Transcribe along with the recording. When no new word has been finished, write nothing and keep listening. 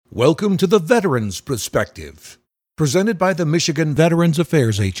Welcome to the Veterans Perspective, presented by the Michigan Veterans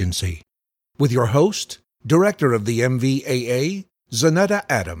Affairs Agency, with your host, Director of the MVAA, Zanetta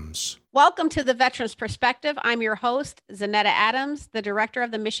Adams. Welcome to the Veterans Perspective. I'm your host, Zanetta Adams, the Director of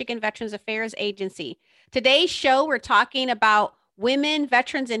the Michigan Veterans Affairs Agency. Today's show, we're talking about women,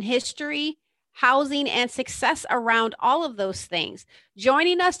 veterans in history, housing, and success around all of those things.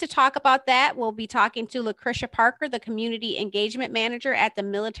 Joining us to talk about that, we'll be talking to Lucretia Parker, the Community Engagement Manager at the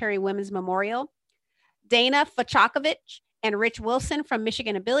Military Women's Memorial, Dana Fachakovich and Rich Wilson from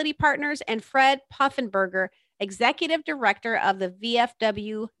Michigan Ability Partners, and Fred Puffenberger, Executive Director of the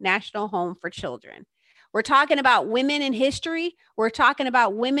VFW National Home for Children. We're talking about women in history, we're talking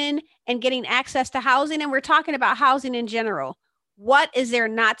about women and getting access to housing, and we're talking about housing in general. What is there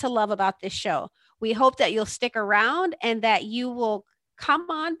not to love about this show? We hope that you'll stick around and that you will come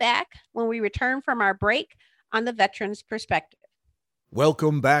on back when we return from our break on the Veterans Perspective.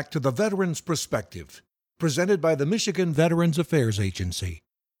 Welcome back to the Veterans Perspective, presented by the Michigan Veterans Affairs Agency.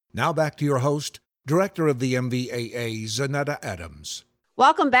 Now back to your host, Director of the MVAA, Zanetta Adams.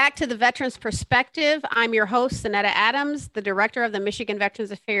 Welcome back to the Veterans Perspective. I'm your host, Zanetta Adams, the Director of the Michigan Veterans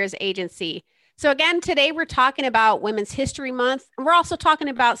Affairs Agency. So again, today we're talking about Women's History Month, and we're also talking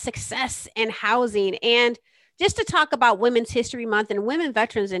about success in housing. And just to talk about Women's History Month and women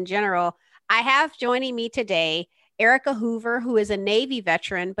veterans in general, I have joining me today Erica Hoover, who is a Navy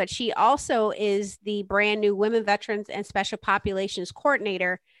veteran, but she also is the brand new Women Veterans and Special Populations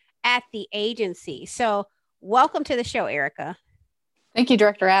Coordinator at the agency. So welcome to the show, Erica. Thank you,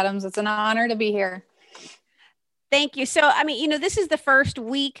 Director Adams. It's an honor to be here. Thank you. So, this is the first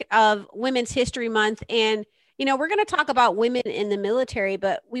week of Women's History Month, and, we're going to talk about women in the military,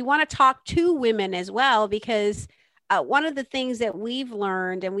 but we want to talk to women as well, because one of the things that we've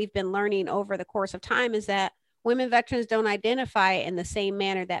learned and we've been learning over the course of time is that women veterans don't identify in the same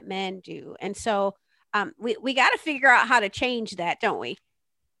manner that men do. And so we got to figure out how to change that, don't we?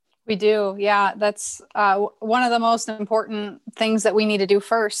 We do. Yeah, that's one of the most important things that we need to do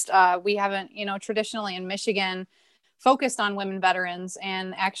first. We haven't, traditionally in Michigan focused on women veterans.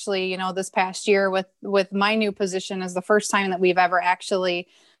 And actually, this past year with my new position is the first time that we've ever actually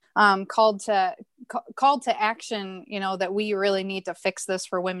called to action, that we really need to fix this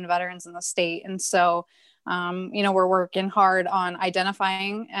for women veterans in the state. And so, we're working hard on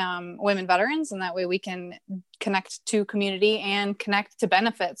identifying women veterans, and that way we can connect to community and connect to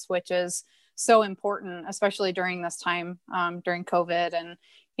benefits, which is so important, especially during this time, during COVID and,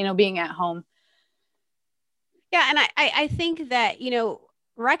 being at home. Yeah. And I think that,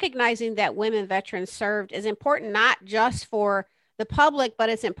 recognizing that women veterans served is important, not just for the public, but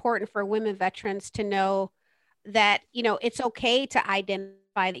it's important for women veterans to know that, it's okay to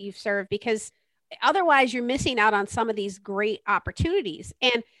identify that you've served, because otherwise you're missing out on some of these great opportunities.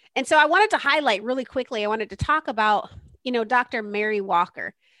 And so I wanted to highlight really quickly, I wanted to talk about, Dr. Mary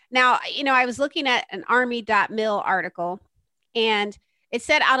Walker. Now, I was looking at an Army.mil article, and it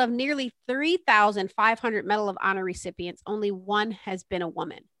said out of nearly 3,500 Medal of Honor recipients, only one has been a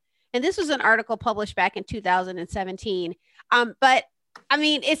woman. And this was an article published back in 2017. But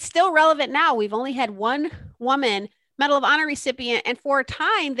it's still relevant now. We've only had one woman Medal of Honor recipient, and for a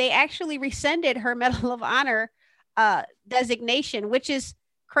time they actually rescinded her Medal of Honor designation, which is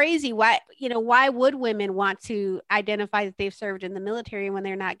crazy. Why would women want to identify that they've served in the military when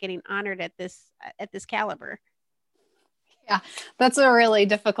they're not getting honored at this caliber? Yeah, that's a really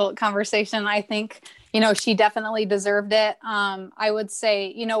difficult conversation. I think, she definitely deserved it. I would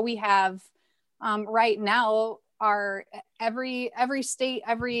say, we have right now every state,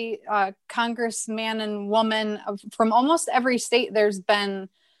 every congressman and woman from almost every state, there's been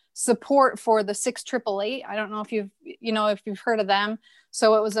support for the 688. I don't know if you've heard of them.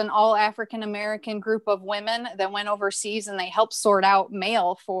 So it was an all African American group of women that went overseas, and they helped sort out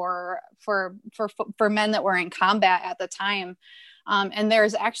mail for men that were in combat at the time. And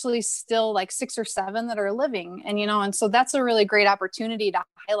there's actually still like 6 or 7 that are living, and so that's a really great opportunity to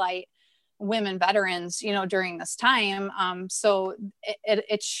highlight women veterans, during this time. So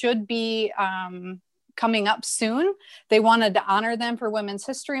it should be coming up soon. They wanted to honor them for Women's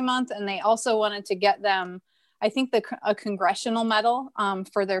History Month, and they also wanted to get them, I think, a congressional medal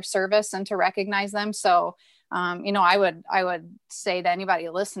for their service and to recognize them. So, I would say to anybody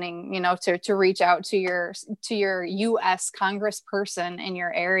listening, to reach out to your U.S. congressperson in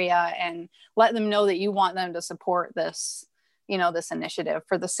your area and let them know that you want them to support this, this initiative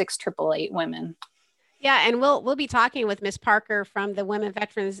for the 688 women. Yeah, and we'll be talking with Ms. Parker from the Women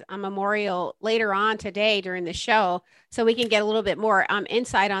Veterans Memorial later on today during the show, so we can get a little bit more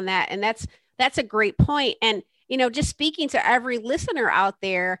insight on that. And that's a great point. And just speaking to every listener out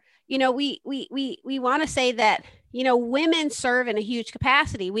there, we want to say that, women serve in a huge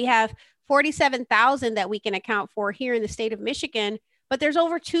capacity. We have 47,000 that we can account for here in the state of Michigan, but there's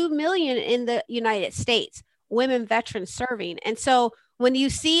over 2 million in the United States, women veterans serving. And so when you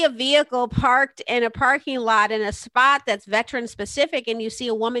see a vehicle parked in a parking lot in a spot that's veteran specific, and you see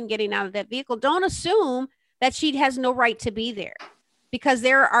a woman getting out of that vehicle, don't assume that she has no right to be there, because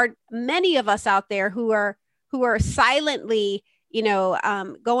there are many of us out there who are silently,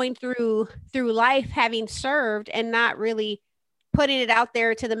 going through life having served and not really putting it out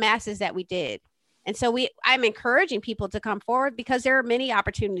there to the masses that we did. And so I'm encouraging people to come forward, because there are many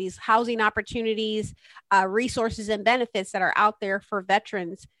opportunities, housing opportunities, resources and benefits that are out there for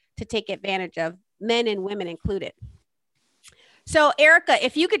veterans to take advantage of, men and women included. So Erica,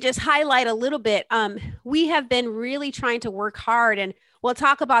 if you could just highlight a little bit, we have been really trying to work hard, and we'll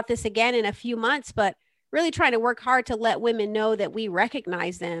talk about this again in a few months, but really trying to work hard to let women know that we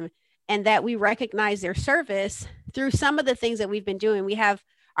recognize them and that we recognize their service through some of the things that we've been doing. We have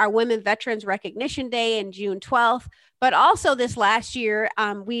our Women Veterans Recognition Day in June 12th, but also this last year,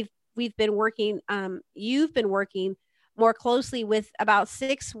 we've been working, you've been working more closely with about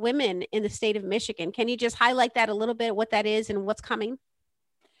 6 women in the state of Michigan. Can you just highlight that a little bit, what that is and what's coming?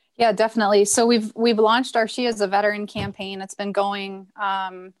 Yeah, definitely. So we've launched our She is a Veteran campaign. It's been going,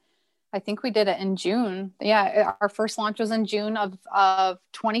 I think we did it in June. Yeah, our first launch was in June of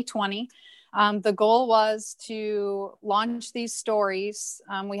 2020. The goal was to launch these stories.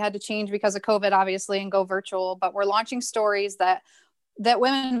 We had to change because of COVID, obviously, and go virtual, but we're launching stories that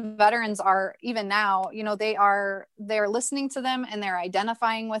women veterans are, even now, they're listening to them and they're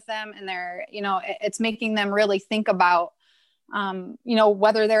identifying with them, and it's making them really think about,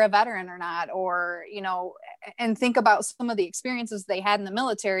 whether they're a veteran or not, or, and think about some of the experiences they had in the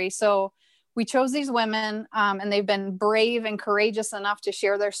military. So we chose these women, and they've been brave and courageous enough to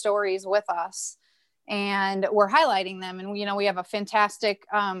share their stories with us, and we're highlighting them. And, we have a fantastic,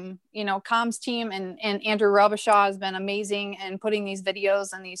 comms team, and Andrew Robichaud has been amazing in putting these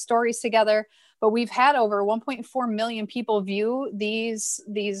videos and these stories together. But we've had over 1.4 million people view these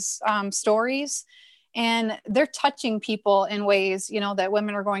stories, and they're touching people in ways, that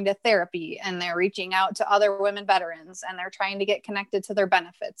women are going to therapy, and they're reaching out to other women veterans, and they're trying to get connected to their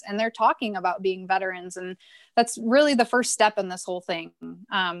benefits, and they're talking about being veterans. And that's really the first step in this whole thing.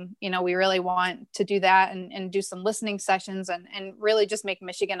 We really want to do that and do some listening sessions, and really just make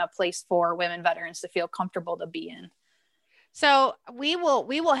Michigan a place for women veterans to feel comfortable to be in. So we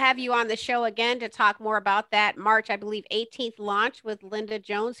will have you on the show again to talk more about that March, I believe, 18th launch with Linda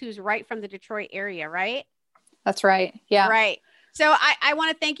Jones, who's right from the Detroit area, right? That's right. Yeah. Right. So I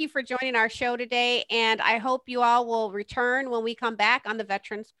want to thank you for joining our show today, and I hope you all will return when we come back on the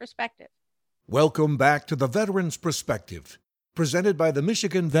Veterans Perspective. Welcome back to the Veterans Perspective, presented by the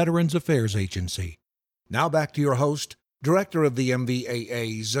Michigan Veterans Affairs Agency. Now back to your host, Director of the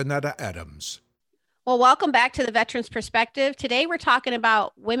MVAA, Zanetta Adams. Well, welcome back to the Veterans Perspective. Today, we're talking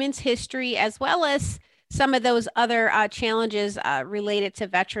about women's history, as well as some of those other challenges related to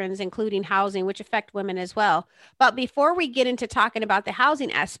veterans, including housing, which affect women as well. But before we get into talking about the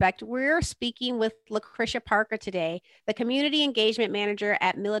housing aspect, we're speaking with Lucretia Parker today, the Community Engagement Manager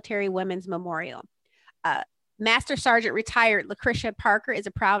at Military Women's Memorial. Master Sergeant retired Lucretia Parker is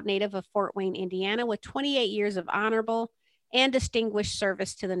a proud native of Fort Wayne, Indiana, with 28 years of honorable and distinguished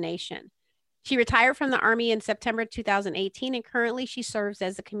service to the nation. She retired from the Army in September 2018, and currently she serves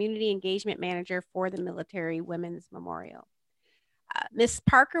as the Community Engagement Manager for the Military Women's Memorial. Ms.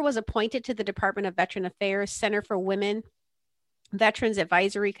 Parker was appointed to the Department of Veteran Affairs Center for Women Veterans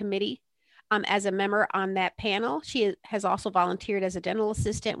Advisory Committee as a member on that panel. She has also volunteered as a dental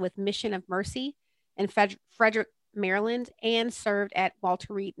assistant with Mission of Mercy in Frederick, Maryland, and served at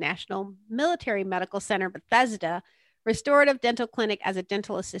Walter Reed National Military Medical Center, Bethesda, Restorative Dental Clinic as a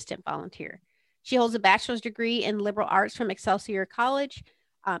dental assistant volunteer. She holds a bachelor's degree in liberal arts from Excelsior College.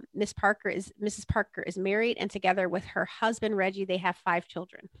 Mrs. Parker is married, and together with her husband, Reggie, they have 5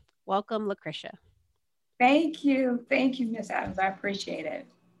 children. Welcome, Lucretia. Thank you. Thank you, Ms. Adams. I appreciate it.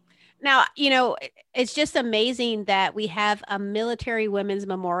 Now, it's just amazing that we have a Military Women's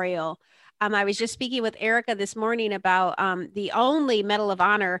Memorial. I was just speaking with Erica this morning about the only Medal of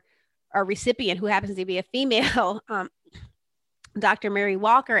Honor recipient who happens to be a female, Dr. Mary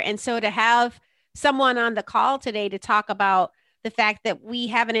Walker. And so to have someone on the call today to talk about the fact that we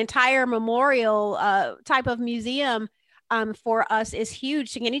have an entire memorial type of museum for us is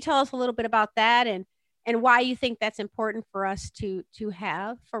huge. So can you tell us a little bit about that and why you think that's important for us to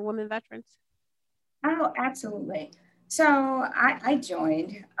have for women veterans? Oh, absolutely. So I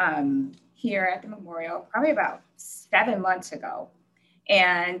joined here at the memorial probably about 7 months ago.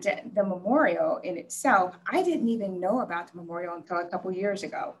 And the memorial in itself, I didn't even know about the memorial until a couple years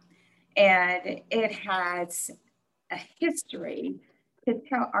ago. And it has a history to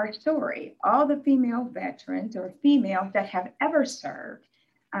tell our story. All the female veterans or females that have ever served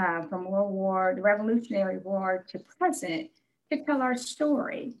from World War, the Revolutionary War to present, to tell our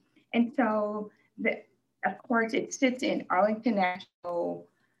story. And so, of course, it sits in Arlington National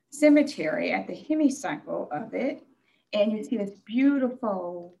Cemetery at the hemicycle of it. And you see this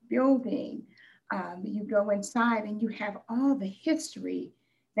beautiful building. You go inside and you have all the history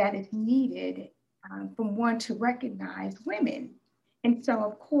that is needed from one to recognize women. And so,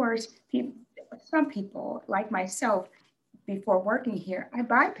 of course, some people like myself, before working here, I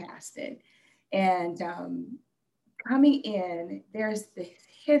bypassed it. And coming in, there's this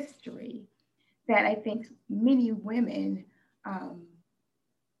history that I think many women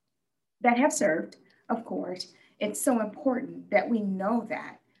that have served, of course, it's so important that we know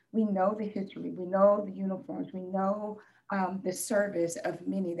that. We know the history, we know the uniforms, we know the service of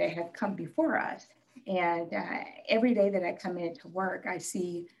many that have come before us. And every day that I come into work, I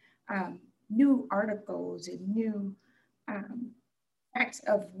see new articles and new acts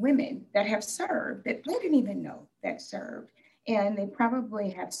of women that have served that I didn't even know that served. And they probably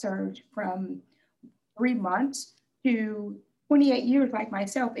have served from 3 months to 28 years like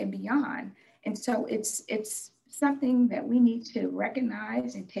myself and beyond. And so it's something that we need to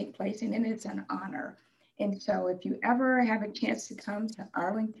recognize and take place in, and it's an honor. And so if you ever have a chance to come to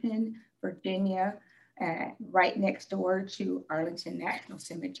Arlington, Virginia, right next door to Arlington National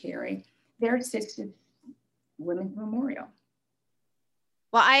Cemetery, there sits the Women's Memorial.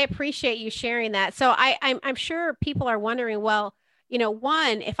 Well, I appreciate you sharing that. So I'm sure people are wondering, well, you know,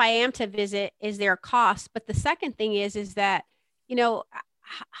 one, if I am to visit, is there a cost? But the second thing is that, you know,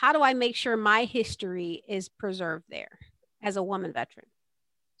 how do I make sure my history is preserved there as a woman veteran?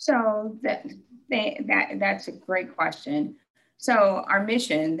 So that's a great question. So our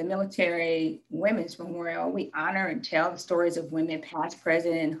mission, the Military Women's Memorial, we honor and tell the stories of women past,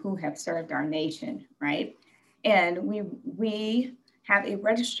 present, and who have served our nation, right? And we have a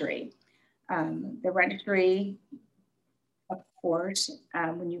registry. The registry, of course,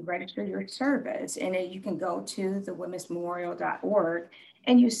 when you register your service, and you can go to the womensmemorial.org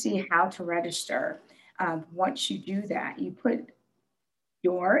and you see how to register. Once you do that, you put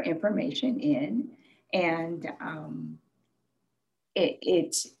your information in, and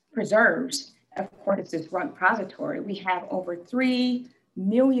it preserves, of course, it's this repository. We have over 3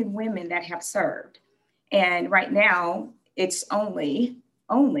 million women that have served. And right now, it's only,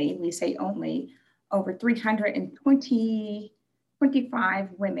 we say only, over 325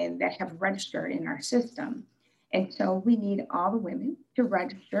 women that have registered in our system. And so we need all the women to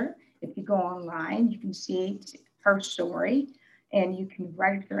register. If you go online, you can see her story, and you can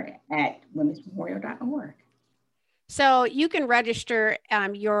register at womensmemorial.org. So you can register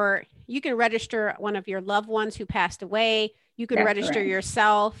you can register one of your loved ones who passed away. You can register correct.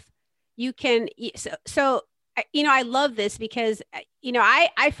 Yourself. You can, so you know, I love this because, you know,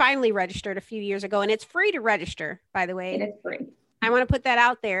 I finally registered a few years ago, and it's free to register, by the way. It is free. I want to put that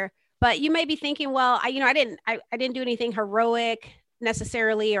out there. But you may be thinking, well, I didn't do anything heroic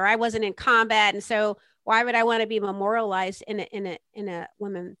necessarily, or I wasn't in combat, and so why would I want to be memorialized in a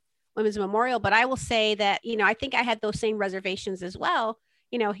women's memorial? But I will say that, you know, I think I had those same reservations as well.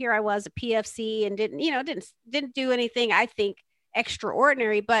 You know, here I was a PFC and didn't do anything I think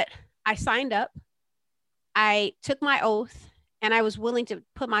extraordinary, but I signed up. I took my oath, and I was willing to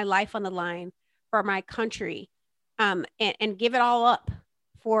put my life on the line for my country, and give it all up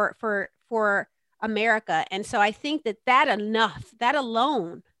for America. And so I think that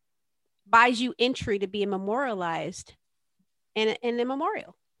alone buys you entry to be memorialized in a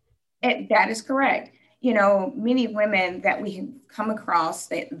memorial. That is correct. You know, many women that we have come across,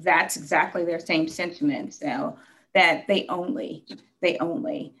 that's exactly their same sentiment. So that they only,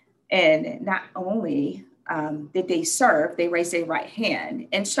 and not only did they serve, they raised their right hand.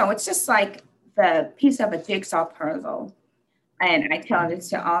 And so it's just like the piece of a jigsaw puzzle. And I tell this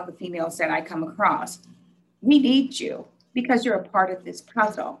to all the females that I come across. We need you because you're a part of this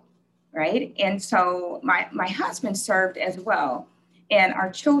puzzle, right? And so my husband served as well. And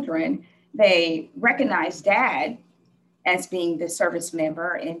our children, they recognize Dad as being the service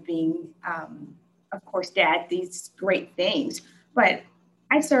member and being, of course, Dad, these great things. But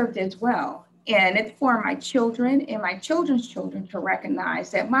I served as well. And it's for my children and my children's children to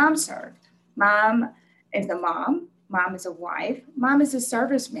recognize that Mom served. Mom is a mom. Mom is a wife. Mom is a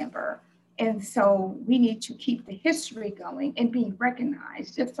service member. And so we need to keep the history going and being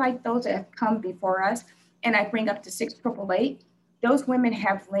recognized, just like those that have come before us. And I bring up the 6888. Those women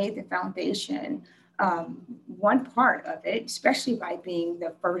have laid the foundation. One part of it, especially by being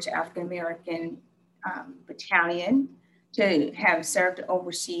the first African-American battalion to have served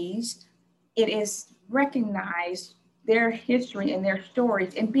overseas, it is recognized their history and their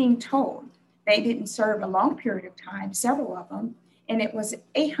stories and being told. They didn't serve a long period of time, several of them, and it was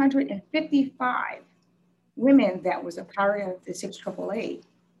 855 women that was a part of the 6888.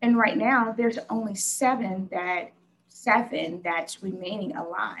 And right now, there's only seven that's remaining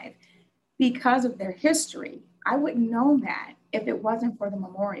alive because of their history. I wouldn't know that if it wasn't for the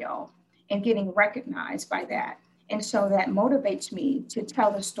memorial and getting recognized by that. And so that motivates me to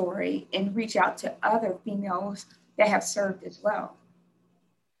tell the story and reach out to other females that have served as well.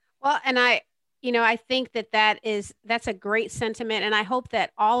 Well, and I think that's a great sentiment. And I hope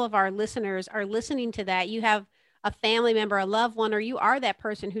that all of our listeners are listening to that. You have a family member, a loved one, or you are that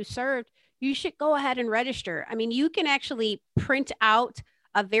person who served, you should go ahead and register. I mean, you can actually print out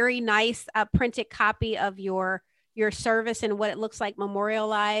a very nice printed copy of your service and what it looks like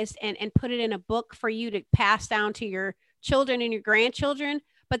memorialized and put it in a book for you to pass down to your children and your grandchildren.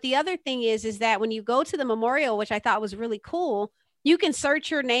 But the other thing is that when you go to the memorial, which I thought was really cool, you can search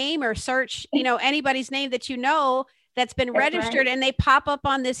your name or search, anybody's name that that's been registered, and they pop up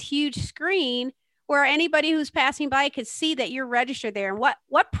on this huge screen where anybody who's passing by could see that you're registered there. And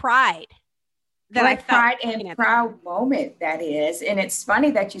what pride that I felt. Pride and proud moment that is. And it's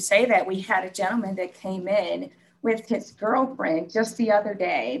funny that you say that. We had a gentleman that came in with his girlfriend just the other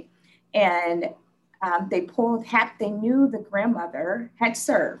day, and they knew the grandmother had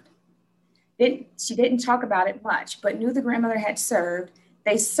served. She didn't talk about it much, but knew the grandmother had served.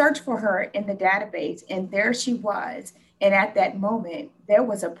 They searched for her in the database, and there she was. And at that moment, there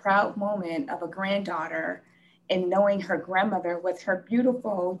was a proud moment of a granddaughter and knowing her grandmother with her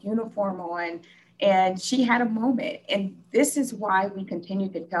beautiful uniform on. And she had a moment. And this is why we continue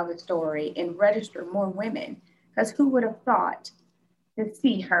to tell the story and register more women, because who would have thought to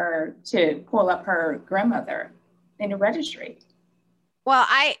see her, to pull up her grandmother in the registry? Well,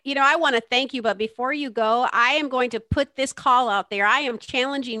 I want to thank you, but before you go, I am going to put this call out there. I am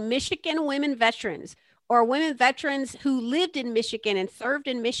challenging Michigan women veterans or women veterans who lived in Michigan and served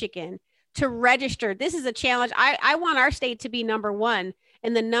in Michigan to register. This is a challenge. I want our state to be number one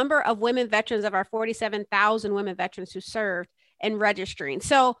in the number of women veterans of our 47,000 women veterans who served and registering.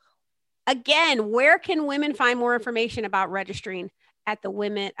 So again, where can women find more information about registering at the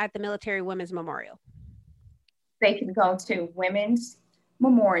Military Women's Memorial? They can go to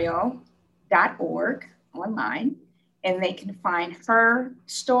womensmemorial.org online, and they can find her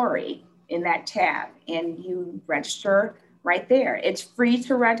story in that tab, and you register right there. It's free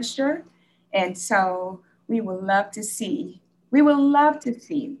to register. And so we would love to see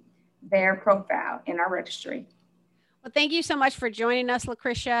their profile in our registry. Well, thank you so much for joining us,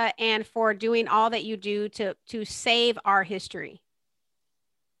 Lucretia, and for doing all that you do to save our history.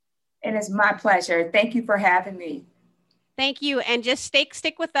 It is my pleasure. Thank you for having me. Thank you. And just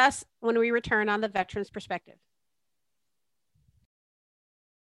stick with us when we return on the Veterans Perspective.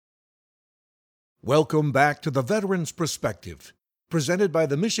 Welcome back to the Veterans Perspective, presented by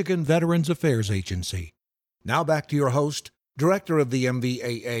the Michigan Veterans Affairs Agency. Now back to your host, Director of the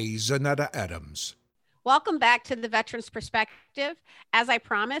MVAA, Zanetta Adams. Welcome back to the Veterans Perspective. As I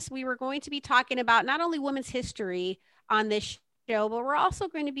promised, we were going to be talking about not only women's history on this show, but we're also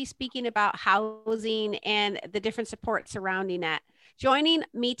going to be speaking about housing and the different support surrounding that. Joining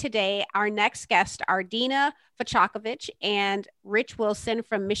me today, our next guests are Dina Fachakovich and Rich Wilson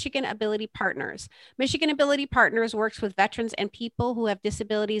from Michigan Ability Partners. Michigan Ability Partners works with veterans and people who have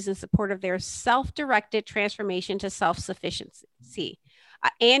disabilities in support of their self-directed transformation to self-sufficiency.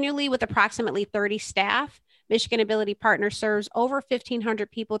 Annually, with approximately 30 staff, Michigan Ability Partners serves over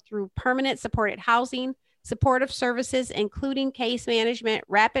 1,500 people through permanent supported housing, supportive services, including case management,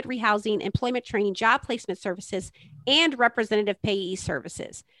 rapid rehousing, employment training, job placement services, and representative payee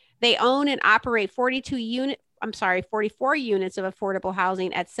services. They own and operate 44 units of affordable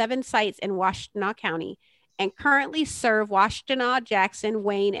housing at 7 sites in Washtenaw County and currently serve Washtenaw, Jackson,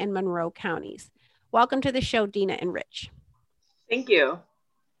 Wayne, and Monroe counties. Welcome to the show, Dina and Rich. Thank you.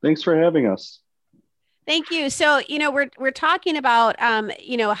 Thanks for having us. Thank you. So, we're talking about,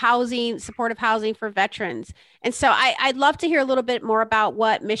 housing, supportive housing for veterans. And so I'd love to hear a little bit more about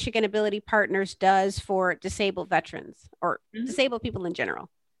what Michigan Ability Partners does for disabled veterans or disabled people in general.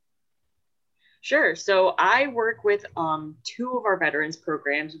 Sure. So I work with 2 of our veterans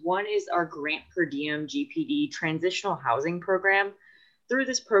programs. One is our Grant Per Diem GPD transitional housing program. through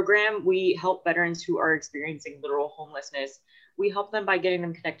this program, we help veterans who are experiencing literal homelessness. We help them by getting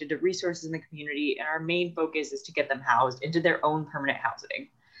them connected to resources in the community. And our main focus is to get them housed into their own permanent housing.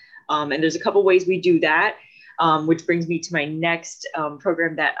 And there's a couple ways we do that, which brings me to my next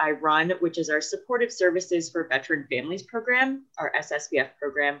program that I run, which is our Supportive Services for Veteran Families program, our SSVF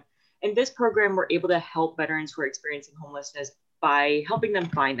program. In this program, we're able to help veterans who are experiencing homelessness by helping them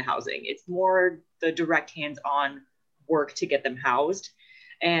find the housing. It's more the direct hands-on work to get them housed.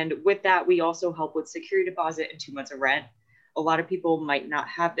 And with that, we also help with security deposit and 2 months of rent. A lot of people might not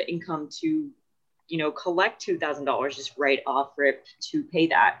have the income to, collect $2,000 just right off rip to pay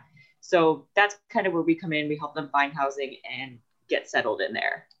that. So that's kind of where we come in. We help them find housing and get settled in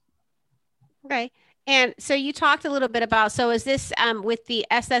there. Okay. And so you talked a little bit about, so is this with the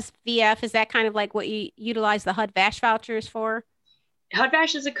SSVF, is that kind of like what you utilize the HUD-VASH vouchers for?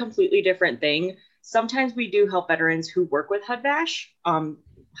 HUD-VASH is a completely different thing. Sometimes we do help veterans who work with HUD-VASH.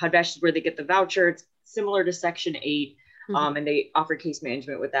 HUD-VASH is where they get the voucher. It's similar to Section 8, and they offer case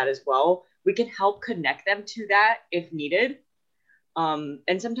management with that as well. We can help connect them to that if needed.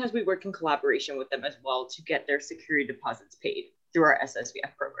 And sometimes we work in collaboration with them as well to get their security deposits paid through our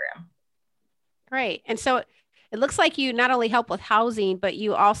SSVF program. Great. And so it looks like you not only help with housing, but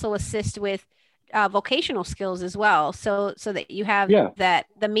you also assist with vocational skills as well. So that you have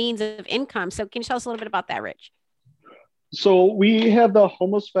the means of income. So can you tell us a little bit about that, Rich? So we have the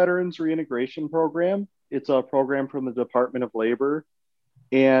Homeless Veterans Reintegration Program. It's a program from the Department of Labor.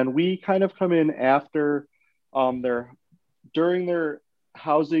 And we kind of come in after during their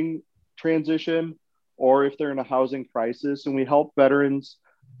housing transition, or if they're in a housing crisis, and we help veterans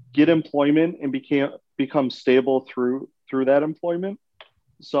get employment and become stable through that employment.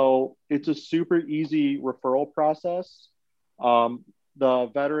 So it's a super easy referral process. The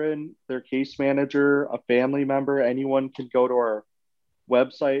veteran, their case manager, a family member, anyone can go to our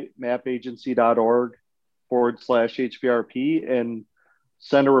website, mapagency.org/HVRP, and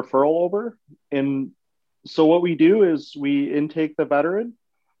send a referral over. And so what we do is we intake the veteran,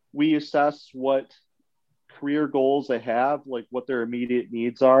 we assess what career goals they have, like what their immediate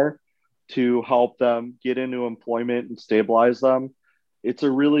needs are to help them get into employment and stabilize them. It's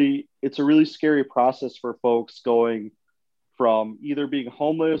a really scary process for folks going from either being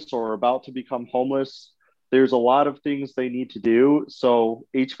homeless or about to become homeless. There's a lot of things they need to do. So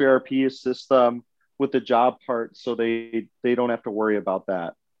HVRP assists them with the job part so they don't have to worry about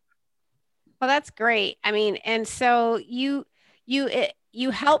that. Well, that's great. I mean, and so you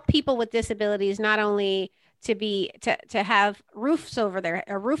help people with disabilities not only to have a roof over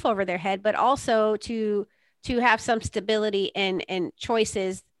their head, but also to have some stability and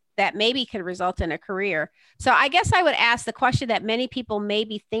choices that maybe could result in a career. So I guess I would ask the question that many people may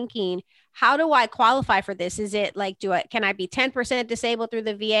be thinking: how do I qualify for this? Is it like, can I be 10% disabled through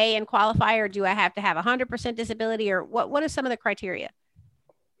the VA and qualify, or do I have to have 100% disability, or what are some of the criteria?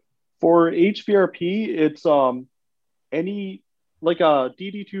 For HVRP, it's any like a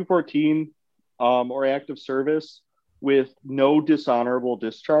DD-214 or active service with no dishonorable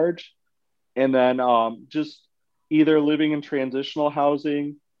discharge, and then just either living in transitional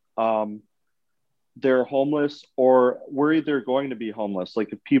housing, they're homeless, or worried they're going to be homeless.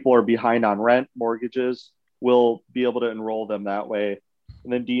 Like if people are behind on rent, mortgages, we'll be able to enroll them that way.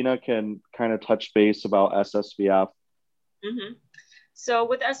 And then Dina can kind of touch base about SSVF. Mm-hmm. So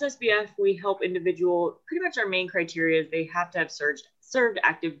with SSVF, we help pretty much our main criteria is they have to have served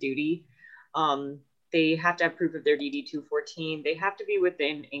active duty. They have to have proof of their DD-214. They have to be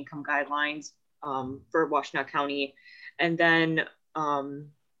within income guidelines for Washtenaw County. And then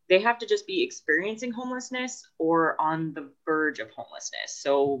they have to just be experiencing homelessness or on the verge of homelessness.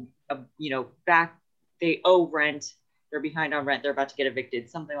 So, they owe rent, they're behind on rent, they're about to get evicted,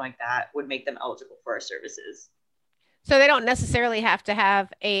 something like that would make them eligible for our services. So they don't necessarily have to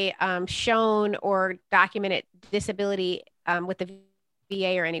have a shown or documented disability with the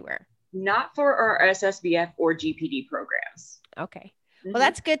VA or anywhere? Not for our SSVF or GPD programs. Okay. Well,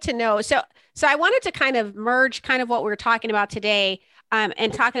 that's good to know. So I wanted to kind of merge kind of what we're talking about today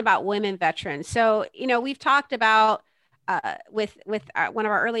and talking about women veterans. So, we've talked about with one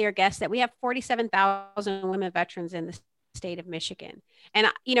of our earlier guests that we have 47,000 women veterans in the state of Michigan. And,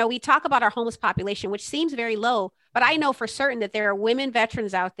 we talk about our homeless population, which seems very low, but I know for certain that there are women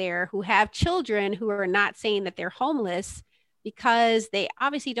veterans out there who have children who are not saying that they're homeless because they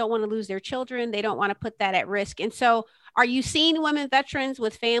obviously don't want to lose their children. They don't want to put that at risk. And so are you seeing women veterans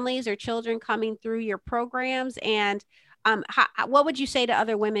with families or children coming through your programs? And what would you say to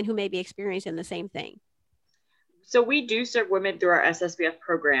other women who may be experiencing the same thing? So we do serve women through our SSVF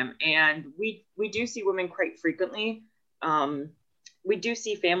program, and we do see women quite frequently. we do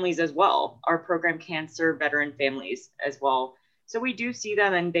see families as well. Our program can serve veteran families as well. So we do see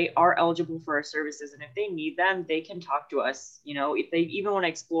them and they are eligible for our services. And if they need them, they can talk to us. You know, if they even want to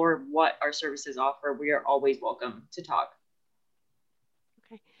explore what our services offer, we are always welcome to talk.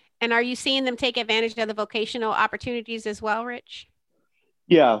 Okay. And are you seeing them take advantage of the vocational opportunities as well, Rich?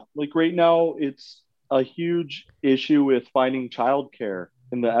 Yeah, like right now, it's a huge issue with finding childcare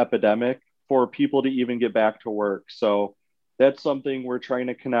in the epidemic for people to even get back to work. So that's something we're trying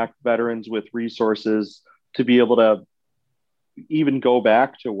to connect veterans with resources to be able to even go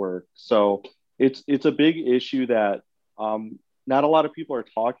back to work. So it's a big issue that not a lot of people are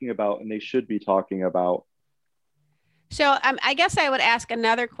talking about, and they should be talking about. So I guess I would ask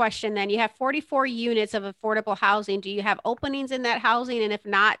another question then. You have 44 units of affordable housing. Do you have openings in that housing? And if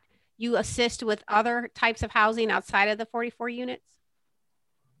not, you assist with other types of housing outside of the 44 units?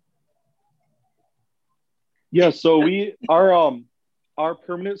 Yeah, so our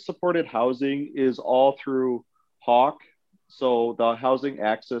permanent supported housing is all through HAWC, so the Housing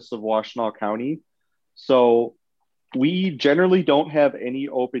Access of Washtenaw County. So we generally don't have any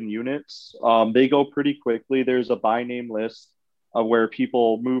open units. They go pretty quickly. There's a by name list of where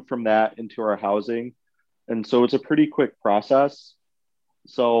people move from that into our housing. And so it's a pretty quick process.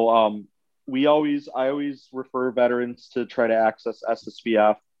 So I always refer veterans to try to access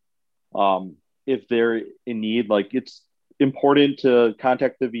SSVF if they're in need. Like, it's important to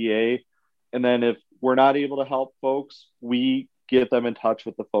contact the VA. And then if we're not able to help folks, we get them in touch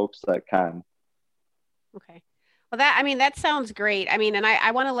with the folks that can. Okay. Well, that sounds great. And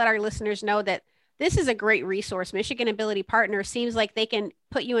I want to let our listeners know that this is a great resource. Michigan Ability Partners seems like they can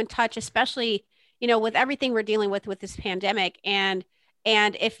put you in touch, especially, with everything we're dealing with this pandemic. And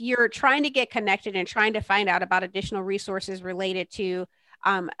if you're trying to get connected and trying to find out about additional resources related to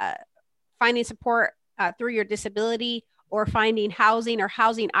finding support through your disability, or finding housing or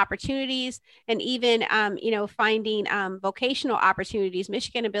housing opportunities, and even, finding vocational opportunities,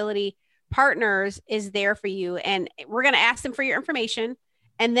 Michigan Ability Partners is there for you. And we're going to ask them for your information.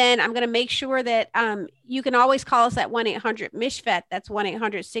 And then I'm going to make sure that you can always call us at 1-800-MISHVET. That's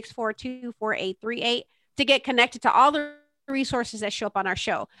 1-800-642-4838 to get connected to all the resources that show up on our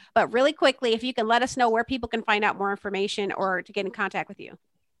show. But really quickly, if you can let us know where people can find out more information or to get in contact with you.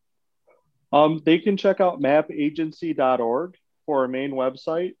 They can check out mapagency.org for our main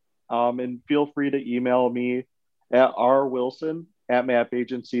website, and feel free to email me at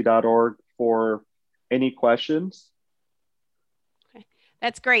rwilson@mapagency.org for any questions. Okay,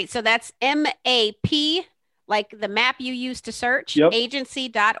 that's great. So that's MAP, like the map you use to search, yep.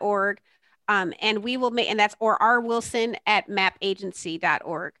 agency.org. And we will make, and that's, or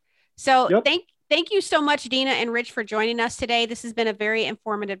rwilson@mapagency.org. So yep. Thank you so much, Dina and Rich, for joining us today. This has been a very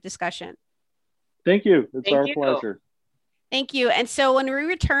informative discussion. Thank you. It's our pleasure. Thank you. And so when we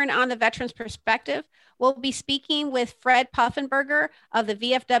return on the Veterans Perspective, we'll be speaking with Fred Puffenberger of the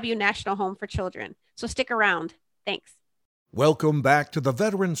VFW National Home for Children. So stick around. Thanks. Welcome back to the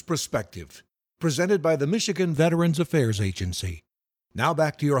Veterans Perspective, presented by the Michigan Veterans Affairs Agency. Now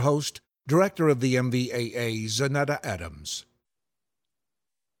back to your host, Director of the MVAA, Zanetta Adams.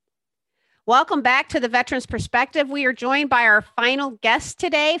 Welcome back to the Veterans Perspective. We are joined by our final guest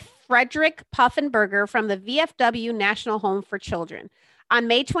today, Frederick Puffenberger from the VFW National Home for Children. On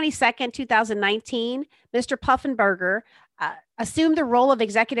May 22nd, 2019, Mr. Puffenberger assumed the role of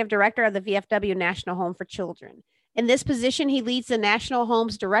Executive Director of the VFW National Home for Children. In this position, he leads the National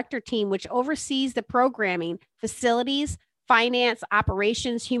Homes Director team, which oversees the programming, facilities, finance,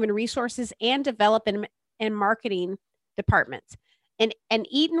 operations, human resources, and development and marketing departments. An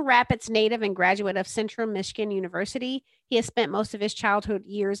Eaton Rapids native and graduate of Central Michigan University, he has spent most of his childhood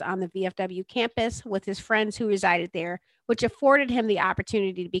years on the VFW campus with his friends who resided there, which afforded him the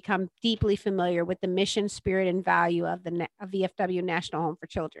opportunity to become deeply familiar with the mission, spirit, and value of the VFW National Home for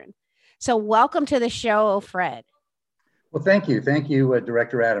Children. So welcome to the show, Fred. Well, thank you. Thank you,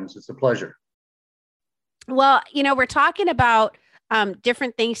 Director Adams. It's a pleasure. Well, we're talking about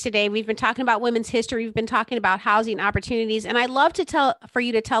different things today. We've been talking about women's history. We've been talking about housing opportunities. And I'd love for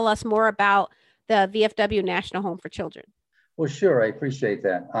you to tell us more about the VFW National Home for Children. Well, sure. I appreciate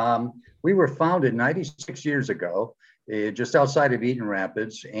that. We were founded 96 years ago, just outside of Eaton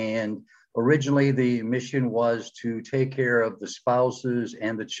Rapids. And originally the mission was to take care of the spouses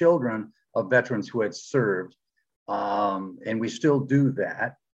and the children of veterans who had served. And we still do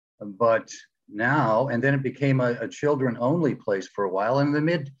that. But now, and then it became a children-only place for a while. In the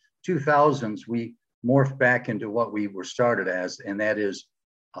mid-2000s, we morphed back into what we were started as, and that is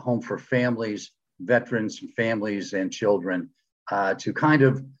a home for families, veterans, families, and children to kind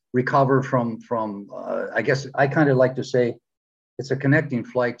of recover from I guess I kind of like to say it's a connecting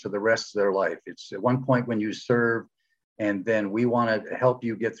flight to the rest of their life. It's at one point when you serve, and then we want to help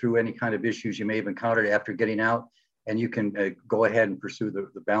you get through any kind of issues you may have encountered after getting out, and you can go ahead and pursue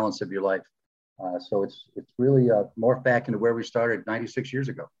the balance of your life. So it's really morphed back into where we started 96 years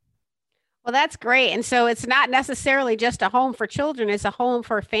ago. Well, that's great. And so it's not necessarily just a home for children, it's a home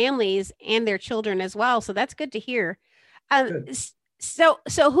for families and their children as well. So that's good to hear. So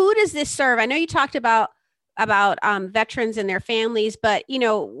who does this serve? I know you talked about veterans and their families, but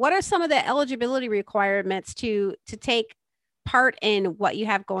what are some of the eligibility requirements to take part in what you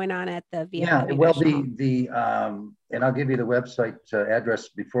have going on at the VFW? Yeah, well, the and I'll give you the website address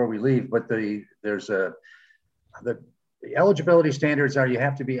before we leave, but the eligibility standards are you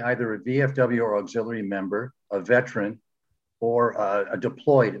have to be either a VFW or auxiliary member, a veteran, or a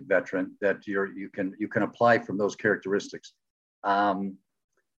deployed veteran that you can apply from those characteristics. And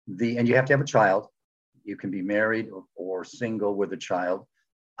you have to have a child. You can be married or single with a child.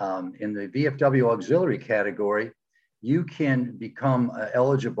 In the VFW auxiliary category, you can become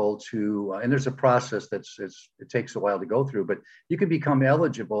eligible to, and there's a process it takes a while to go through, but you can become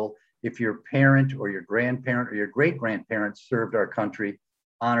eligible if your parent or your grandparent or your great-grandparent served our country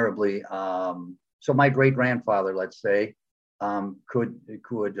honorably. So my great-grandfather, let's say, who's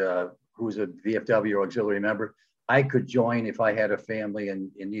a VFW auxiliary member, I could join if I had a family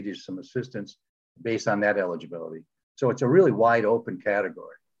and needed some assistance based on that eligibility. So it's a really wide open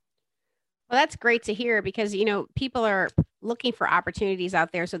category. Well, that's great to hear because, people are looking for opportunities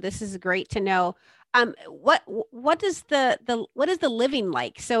out there. So this is great to know. What is the living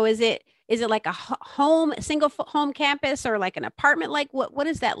like? So is it like a single home campus or like an apartment? Like what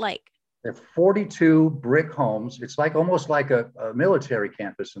is that like? There are 42 brick homes. It's almost like a military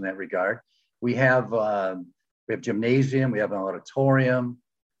campus in that regard. We have gymnasium, we have an auditorium,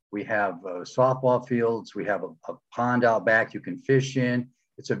 we have softball fields, we have a pond out back you can fish in.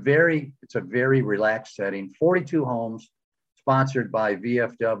 It's a very relaxed setting. 42 homes sponsored by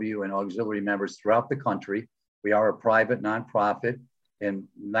VFW and auxiliary members throughout the country. We are a private nonprofit, and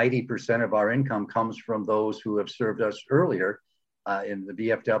 90% of our income comes from those who have served us earlier in the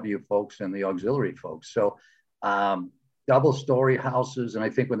VFW folks and the auxiliary folks. So double-story houses, and I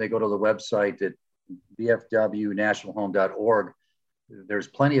think when they go to the website at vfwnationalhome.org, there's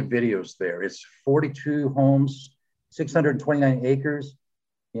plenty of videos there. It's 42 homes, 629 acres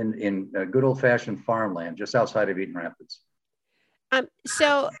in good old-fashioned farmland just outside of Eaton Rapids.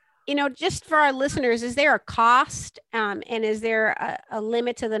 So, just for our listeners, is there a cost and is there a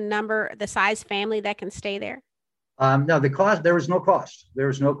limit to the size family that can stay there? No, the cost, there is no cost. There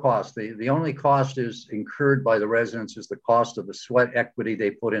is no cost. The only cost is incurred by the residents is the cost of the sweat equity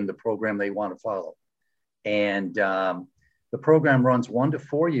they put in the program they want to follow. And the program runs 1 to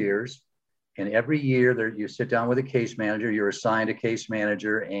 4 years. And every year you sit down with a case manager, you're assigned a case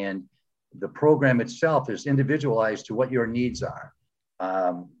manager, and the program itself is individualized to what your needs are.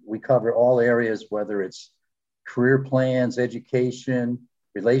 We cover all areas, whether it's career plans, education,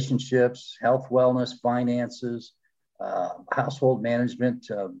 relationships, health, wellness, finances, household management,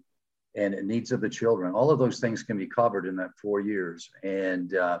 and needs of the children. All of those things can be covered in that 4 years, and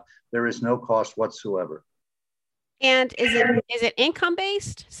there is no cost whatsoever. And is it income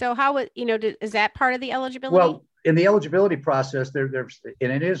based? So how is that part of the eligibility? Well, in the eligibility process, it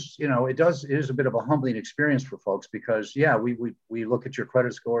is a bit of a humbling experience for folks because we look at your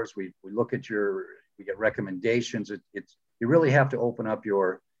credit scores, we look at we get recommendations. You really have to open up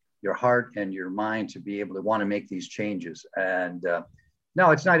your heart and your mind to be able to want to make these changes. And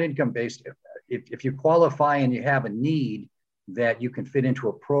no, it's not income based. If you qualify and you have a need that you can fit into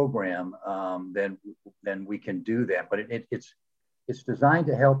a program, then we can do that. But it's designed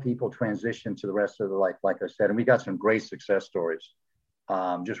to help people transition to the rest of their life, like I said. And we got some great success stories,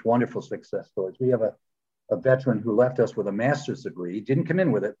 just wonderful success stories. We have a veteran who left us with a master's degree. He didn't come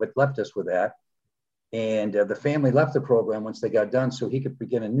in with it, but left us with that. And the family left the program once they got done so he could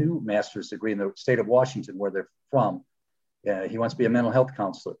begin a new master's degree in the state of Washington, where they're from. He wants to be a mental health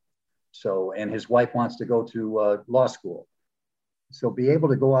counselor. So, and his wife wants to go to law school. So be able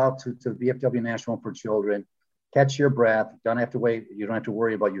to go out to VFW National Home for Children, catch your breath. You don't have to wait. You don't have to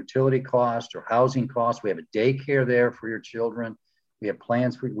worry about utility costs or housing costs. We have a daycare there for your children. We have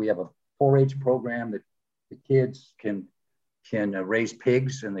plans we have a 4-H program that the kids can raise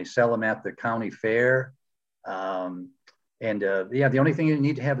pigs and they sell them at the county fair. The only thing you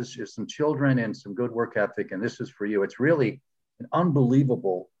need to have is just some children and some good work ethic. And this is for you. It's really an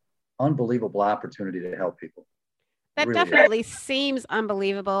unbelievable opportunity to help people. That really definitely seems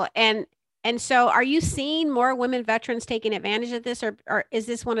unbelievable. And And so are you seeing more women veterans taking advantage of this, or is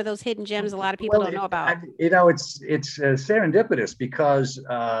this one of those hidden gems a lot of people don't know about? It's serendipitous because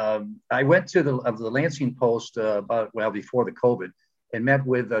I went to the Lansing Post before the COVID and met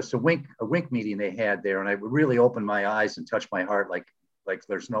with a wink meeting they had there. And I really opened my eyes and touched my heart like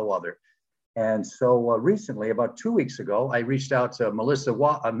there's no other. And so recently, about 2 weeks ago, I reached out to Melissa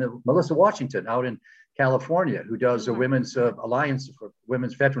Washington out in California, who does a women's alliance for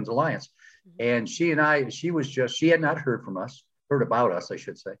Women's Veterans Alliance. And she had not heard about us, I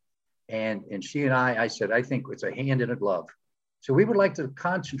should say. And she and I said, I think it's a hand in a glove. So we would like to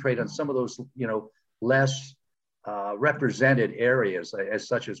concentrate on some of those, less represented areas as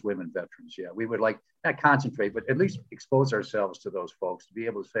such as women veterans. Yeah, we would like not concentrate, but at least expose ourselves to those folks to be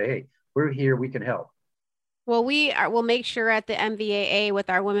able to say, hey, we're here, we can help. Well, we'll make sure at the MVAA with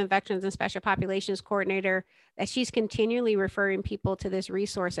our Women Veterans and Special Populations Coordinator that she's continually referring people to this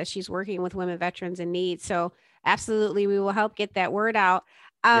resource as she's working with women veterans in need. So absolutely, we will help get that word out.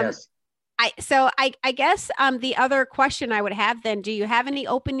 Yes. I guess the other question I would have then, do you have any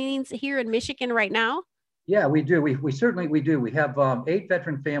openings here in Michigan right now? Yeah, we do. We certainly do. We have 8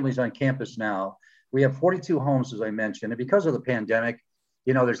 veteran families on campus now. We have 42 homes, as I mentioned. And because of the pandemic,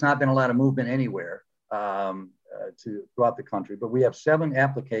 there's not been a lot of movement anywhere throughout the country, but we have 7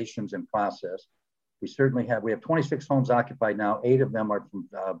 applications in process. We have 26 homes occupied now. 8 of them are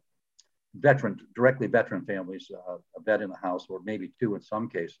from directly veteran families, a vet in the house, or maybe 2 in some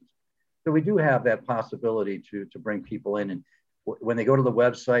cases. So we do have that possibility to bring people in. And when they go to the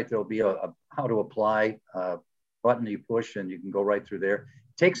website, there'll be a how to apply button you push, and you can go right through there.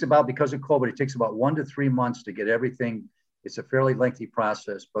 Because of COVID, it takes about 1 to 3 months to get everything. It's a fairly lengthy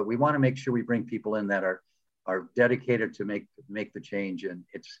process, but we want to make sure we bring people in that are dedicated to make the change. And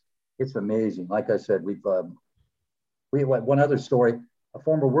it's amazing. Like I said, we have one other story, a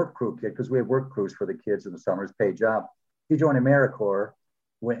former work crew kid, because we have work crews for the kids in the summers, paid job. She joined AmeriCorps,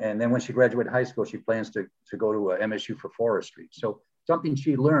 and then when she graduated high school, she plans to go to MSU for forestry. So something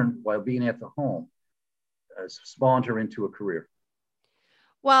she learned while being at the home spawned her into a career.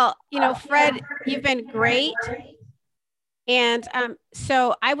 Well, Fred, you've been great. And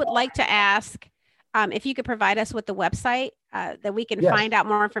so I would like to ask if you could provide us with the website that we can find out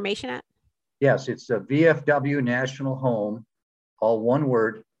more information at. Yes, it's a VFW National Home, all one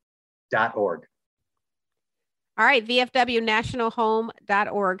word, .org. All right,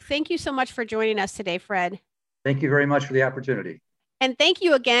 VFWNationalHome.org. Thank you so much for joining us today, Fred. Thank you very much for the opportunity. And thank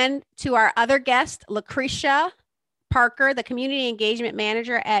you again to our other guest, Lucretia Parker, the Community Engagement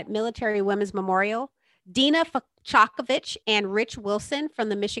Manager at Military Women's Memorial, Dina Chakovich and Rich Wilson from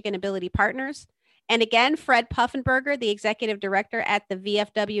the Michigan Ability Partners, and again, Fred Puffenberger, the Executive Director at the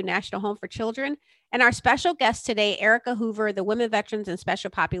VFW National Home for Children, and our special guest today, Erica Hoover, the Women Veterans and Special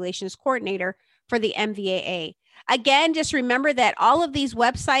Populations Coordinator for the MVAA. Again, just remember that all of these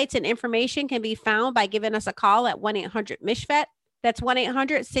websites and information can be found by giving us a call at 1-800-MISHVET. That's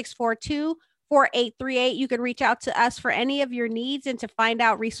 1-800-642-4838. You can reach out to us for any of your needs and to find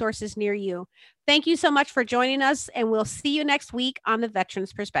out resources near you. Thank you so much for joining us, and we'll see you next week on The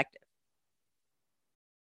Veterans Perspective.